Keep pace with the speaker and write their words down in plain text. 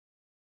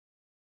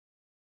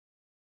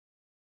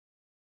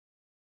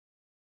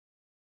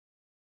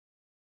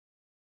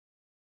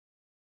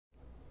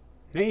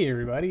Hey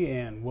everybody,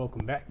 and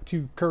welcome back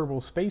to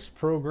Kerbal Space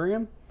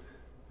Program.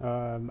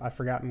 I've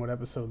forgotten what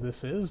episode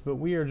this is, but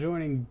we are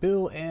joining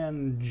Bill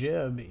and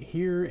Jeb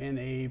here in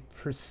a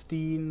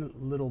pristine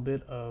little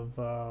bit of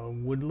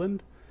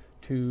woodland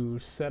to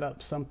set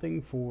up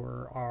something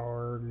for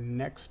our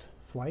next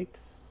flight,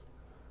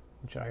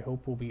 which I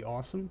hope will be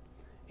awesome,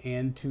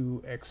 and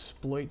to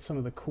exploit some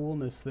of the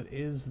coolness that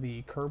is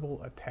the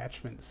Kerbal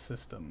Attachment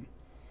System.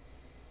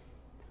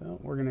 So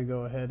we're going to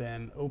go ahead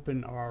and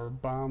open our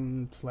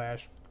bomb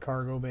slash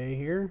cargo bay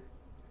here.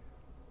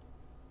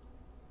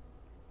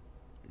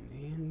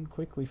 And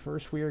quickly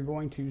first we are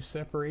going to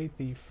separate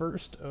the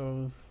first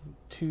of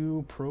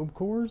two probe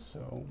cores.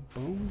 So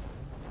boom.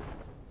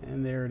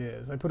 And there it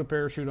is. I put a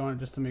parachute on it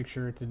just to make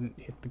sure it didn't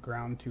hit the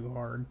ground too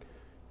hard.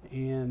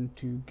 And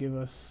to give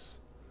us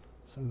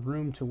some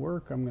room to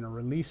work, I'm going to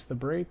release the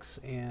brakes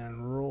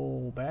and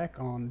roll back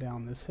on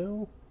down this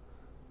hill.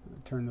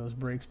 Turn those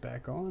brakes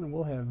back on, and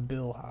we'll have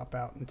Bill hop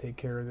out and take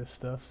care of this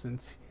stuff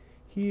since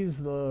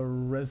he's the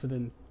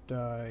resident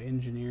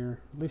engineer.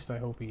 At least I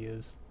hope he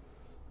is.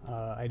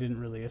 I didn't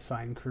really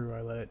assign crew,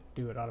 I let it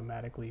do it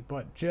automatically.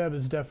 But Jeb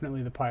is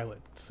definitely the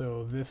pilot,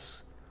 so this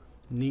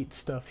neat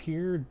stuff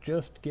here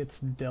just gets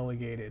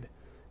delegated.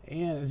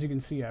 And as you can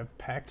see, I've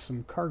packed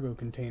some cargo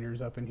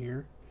containers up in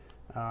here.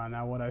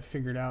 Now what I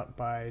figured out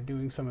by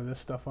doing some of this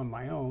stuff on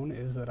my own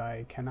is that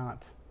I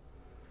cannot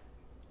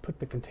put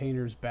the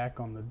containers back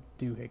on the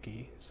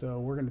doohickey. So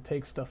we're going to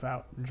take stuff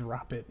out,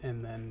 drop it,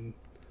 and then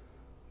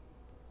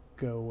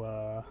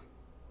go,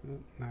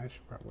 I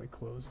should probably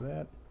close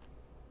that.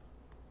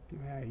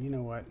 Yeah, you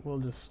know what, we'll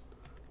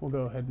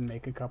go ahead and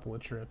make a couple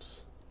of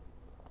trips.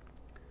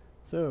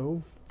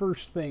 So,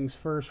 first things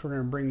first, we're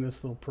going to bring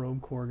this little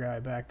probe core guy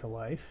back to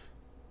life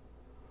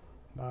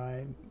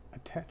by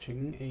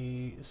attaching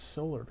a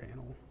solar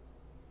panel.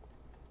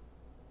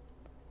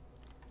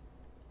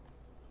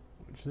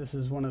 This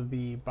is one of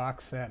the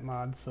BoxSat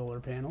mod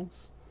solar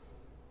panels.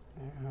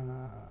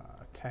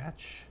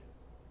 Attach.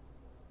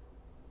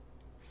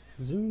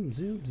 Zoom,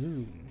 zoom,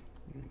 zoom.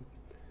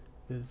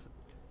 This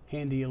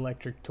handy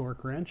electric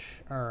torque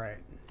wrench. Alright.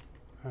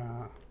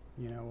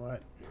 You know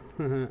what?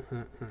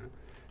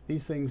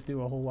 These things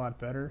do a whole lot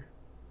better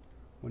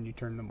when you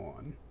turn them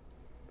on.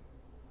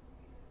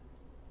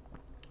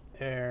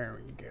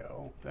 There we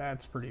go.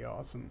 That's pretty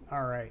awesome.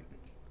 Alright.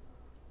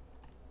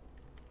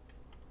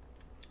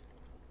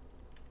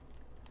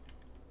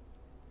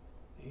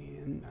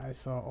 And I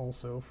saw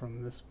also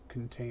from this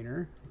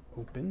container,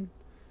 open,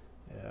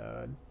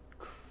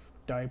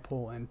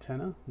 dipole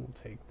antenna. We'll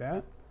take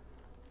that.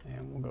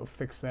 And we'll go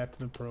fix that to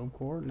the probe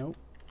core. Nope.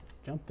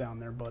 Jump down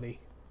there,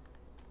 buddy.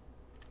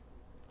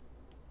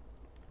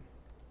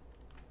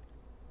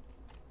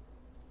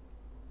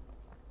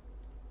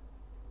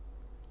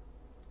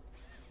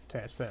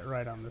 Attach that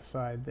right on the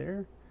side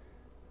there.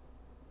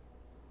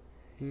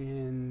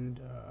 And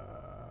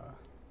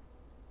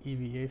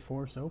EVA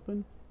force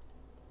open.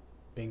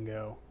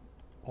 Bingo.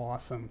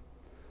 Awesome.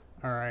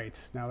 Alright,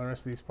 now the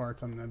rest of these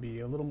parts I'm going to be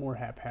a little more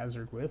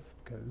haphazard with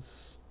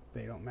because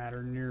they don't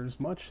matter near as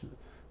much.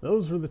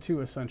 Those were the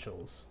two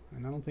essentials,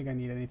 and I don't think I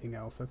need anything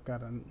else. That's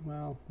got a,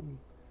 well,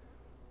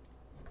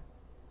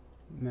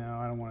 no,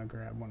 I don't want to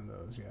grab one of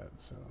those yet,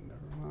 so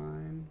never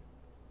mind.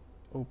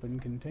 Open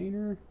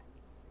container.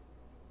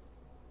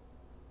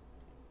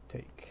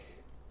 Take.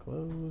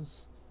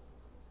 Close.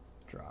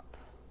 Drop.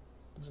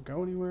 Does it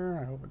go anywhere?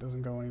 I hope it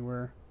doesn't go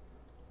anywhere.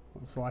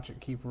 Let's watch it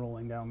keep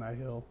rolling down that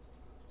hill.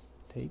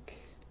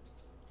 Take,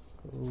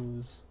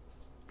 close,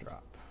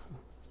 drop.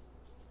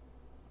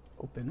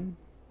 Open.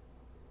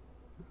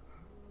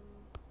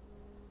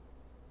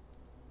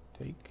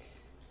 Take,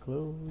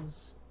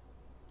 close,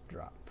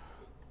 drop.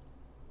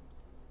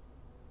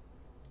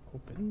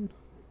 Open.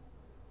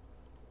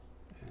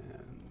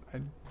 And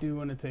I do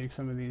want to take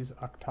some of these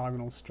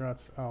octagonal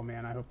struts. Oh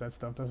man, I hope that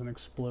stuff doesn't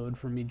explode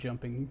from me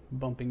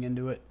bumping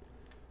into it.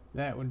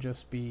 That would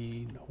just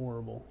be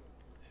horrible.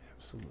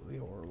 Absolutely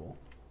horrible.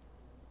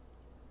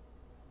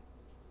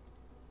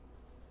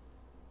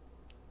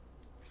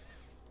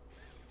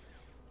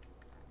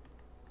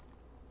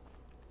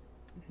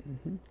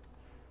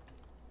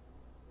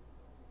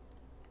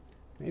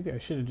 Maybe I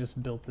should have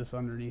just built this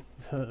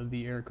underneath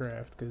the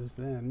aircraft, because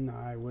then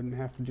I wouldn't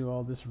have to do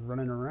all this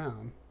running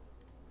around.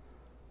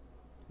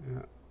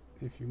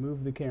 If you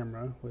move the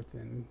camera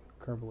within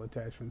Kerbal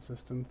Attachment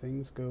System,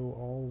 things go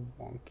all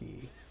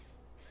wonky.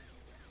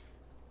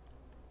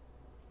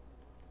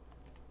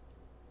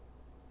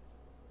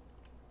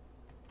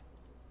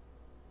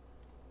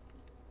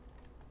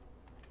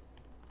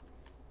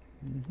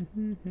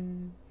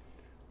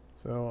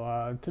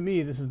 So to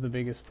me, this is the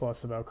biggest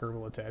plus about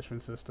Kerbal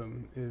Attachment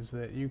System, is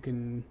that you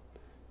can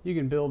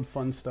build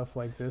fun stuff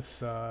like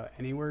this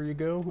anywhere you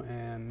go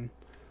and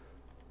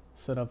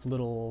set up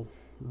little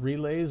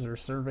relays or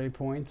survey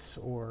points.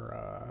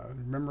 Or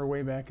remember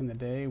way back in the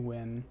day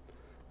when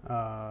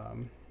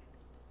God,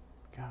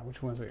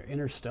 which one was it?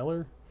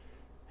 Interstellar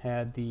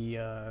had the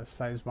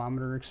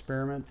seismometer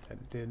experiment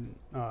that did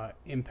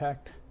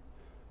impact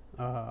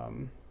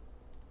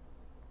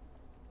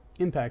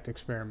impact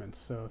experiments.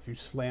 So if you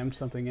slammed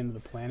something into the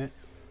planet,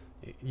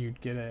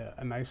 you'd get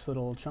a nice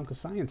little chunk of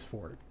science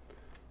for it.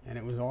 And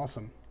it was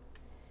awesome.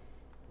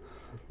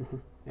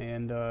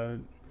 And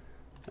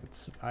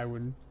I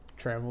would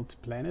travel to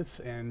planets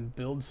and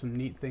build some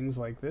neat things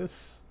like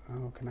this.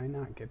 Oh, can I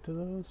not get to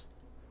those?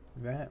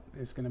 That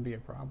is going to be a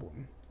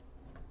problem.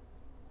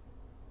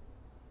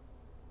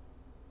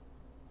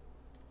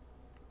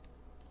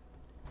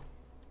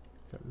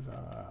 Because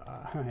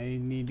I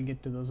need to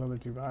get to those other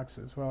 2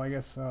 boxes. Well, I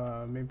guess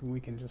maybe we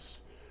can just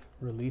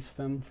release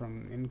them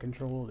from in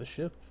control of the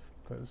ship.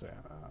 Because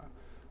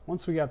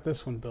once we got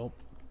this one built,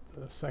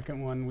 the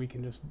second one we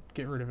can just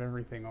get rid of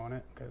everything on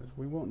it. Because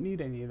we won't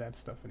need any of that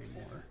stuff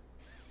anymore.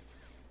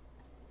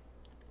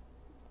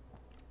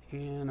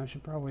 And I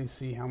should probably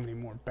see how many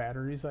more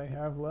batteries I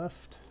have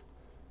left.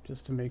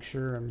 Just to make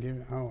sure I'm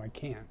giving... Oh, I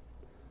can't.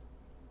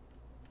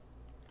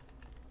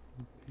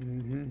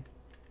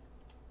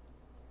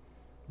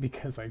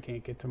 Because I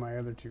can't get to my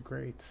other 2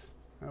 crates.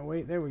 Oh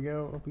wait, there we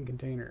go. Open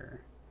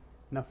container.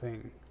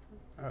 Nothing.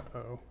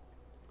 Uh-oh.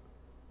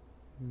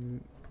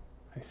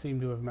 I seem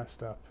to have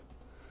messed up.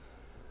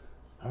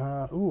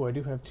 Ooh, I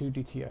do have 2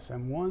 DTS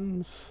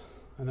M1s.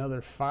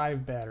 Another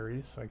 5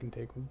 batteries, so I can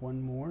take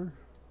 1 more.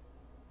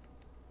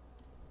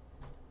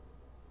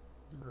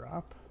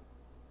 Drop.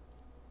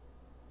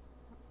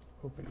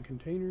 Open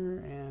container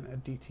and a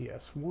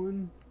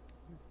DTS1.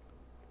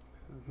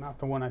 Not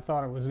the one I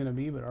thought it was going to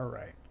be, but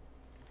alright.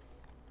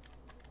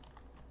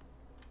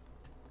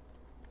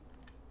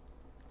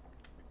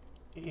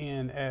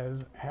 And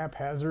as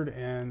haphazard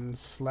and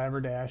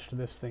slabberdashed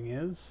this thing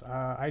is,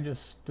 I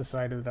just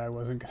decided that I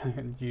wasn't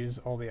going to use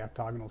all the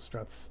octagonal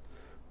struts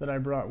that I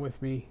brought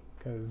with me,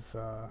 because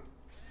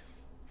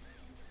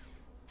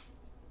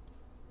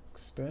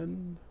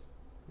extend,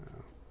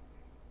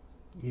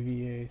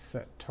 EVA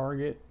set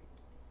target,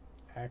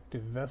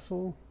 active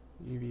vessel,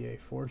 EVA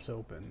force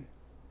open.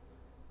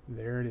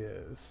 There it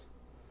is.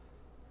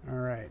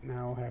 Alright,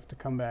 now I'll have to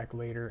come back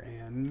later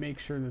and make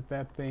sure that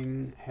that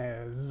thing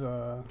has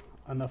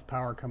enough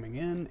power coming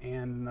in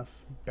and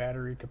enough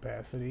battery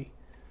capacity.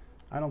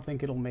 I don't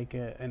think it'll make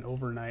an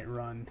overnight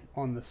run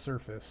on the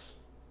surface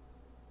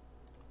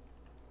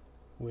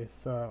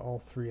with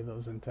all 3 of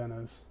those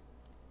antennas.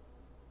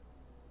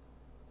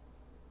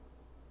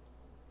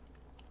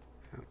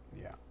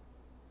 Yeah.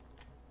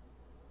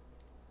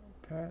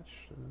 Attach,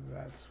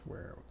 that's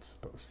where it's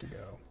supposed to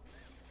go.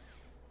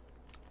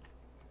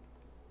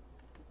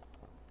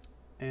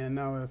 And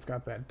now that it's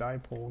got that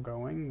dipole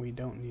going, we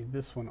don't need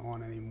this one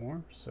on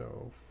anymore.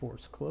 So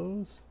force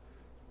close.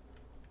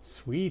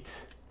 Sweet.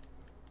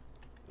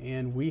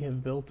 And we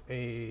have built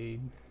a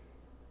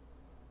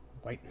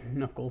white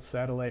knuckle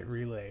satellite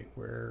relay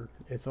where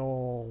it's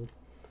all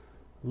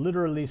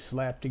literally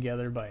slapped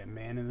together by a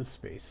man in a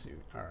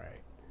spacesuit.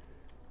 Alright.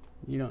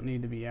 You don't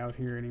need to be out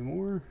here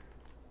anymore.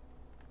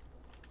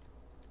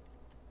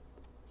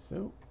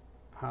 So,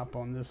 hop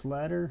on this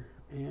ladder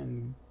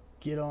and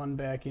get on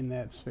back in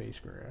that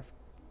spacecraft.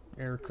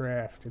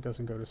 Aircraft. It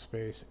doesn't go to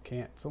space. It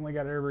can't. It's only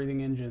got air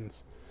breathing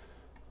engines.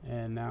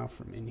 And now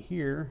from in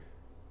here,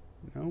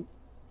 nope.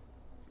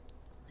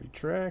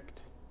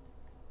 Retract.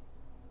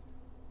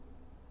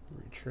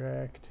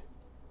 Retract.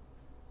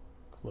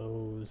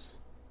 Close.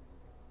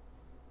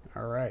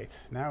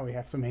 Alright, now we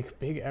have to make a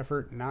big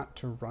effort not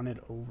to run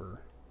it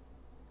over.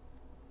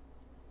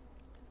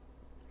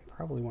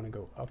 Probably want to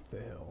go up the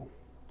hill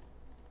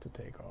to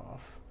take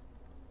off.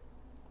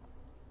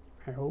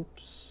 I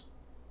hopes.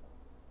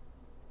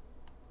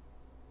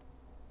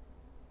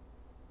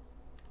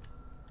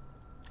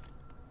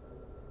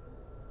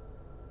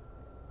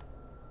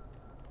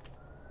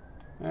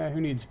 Who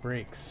needs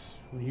brakes?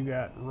 Well, you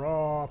got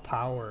raw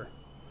power.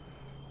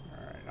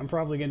 Alright, I'm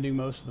probably going to do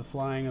most of the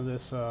flying of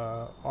this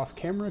off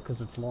camera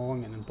because it's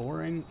long and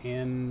boring,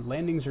 and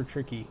landings are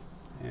tricky,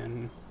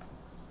 and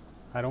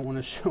I don't want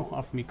to show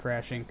off me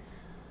crashing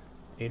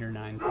 8 or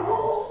 9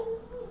 times.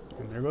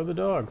 And there go the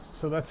dogs.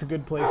 So that's a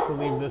good place to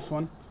leave this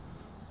one.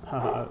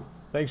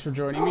 Thanks for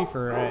joining me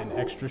for an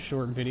extra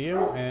short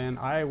video, and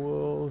I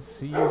will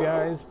see you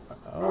guys.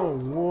 Oh,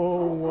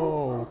 whoa,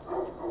 whoa.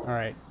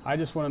 Alright, I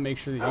just want to make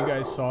sure that you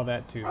guys saw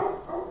that too.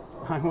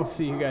 I will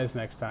see you guys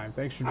next time.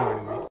 Thanks for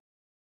joining me.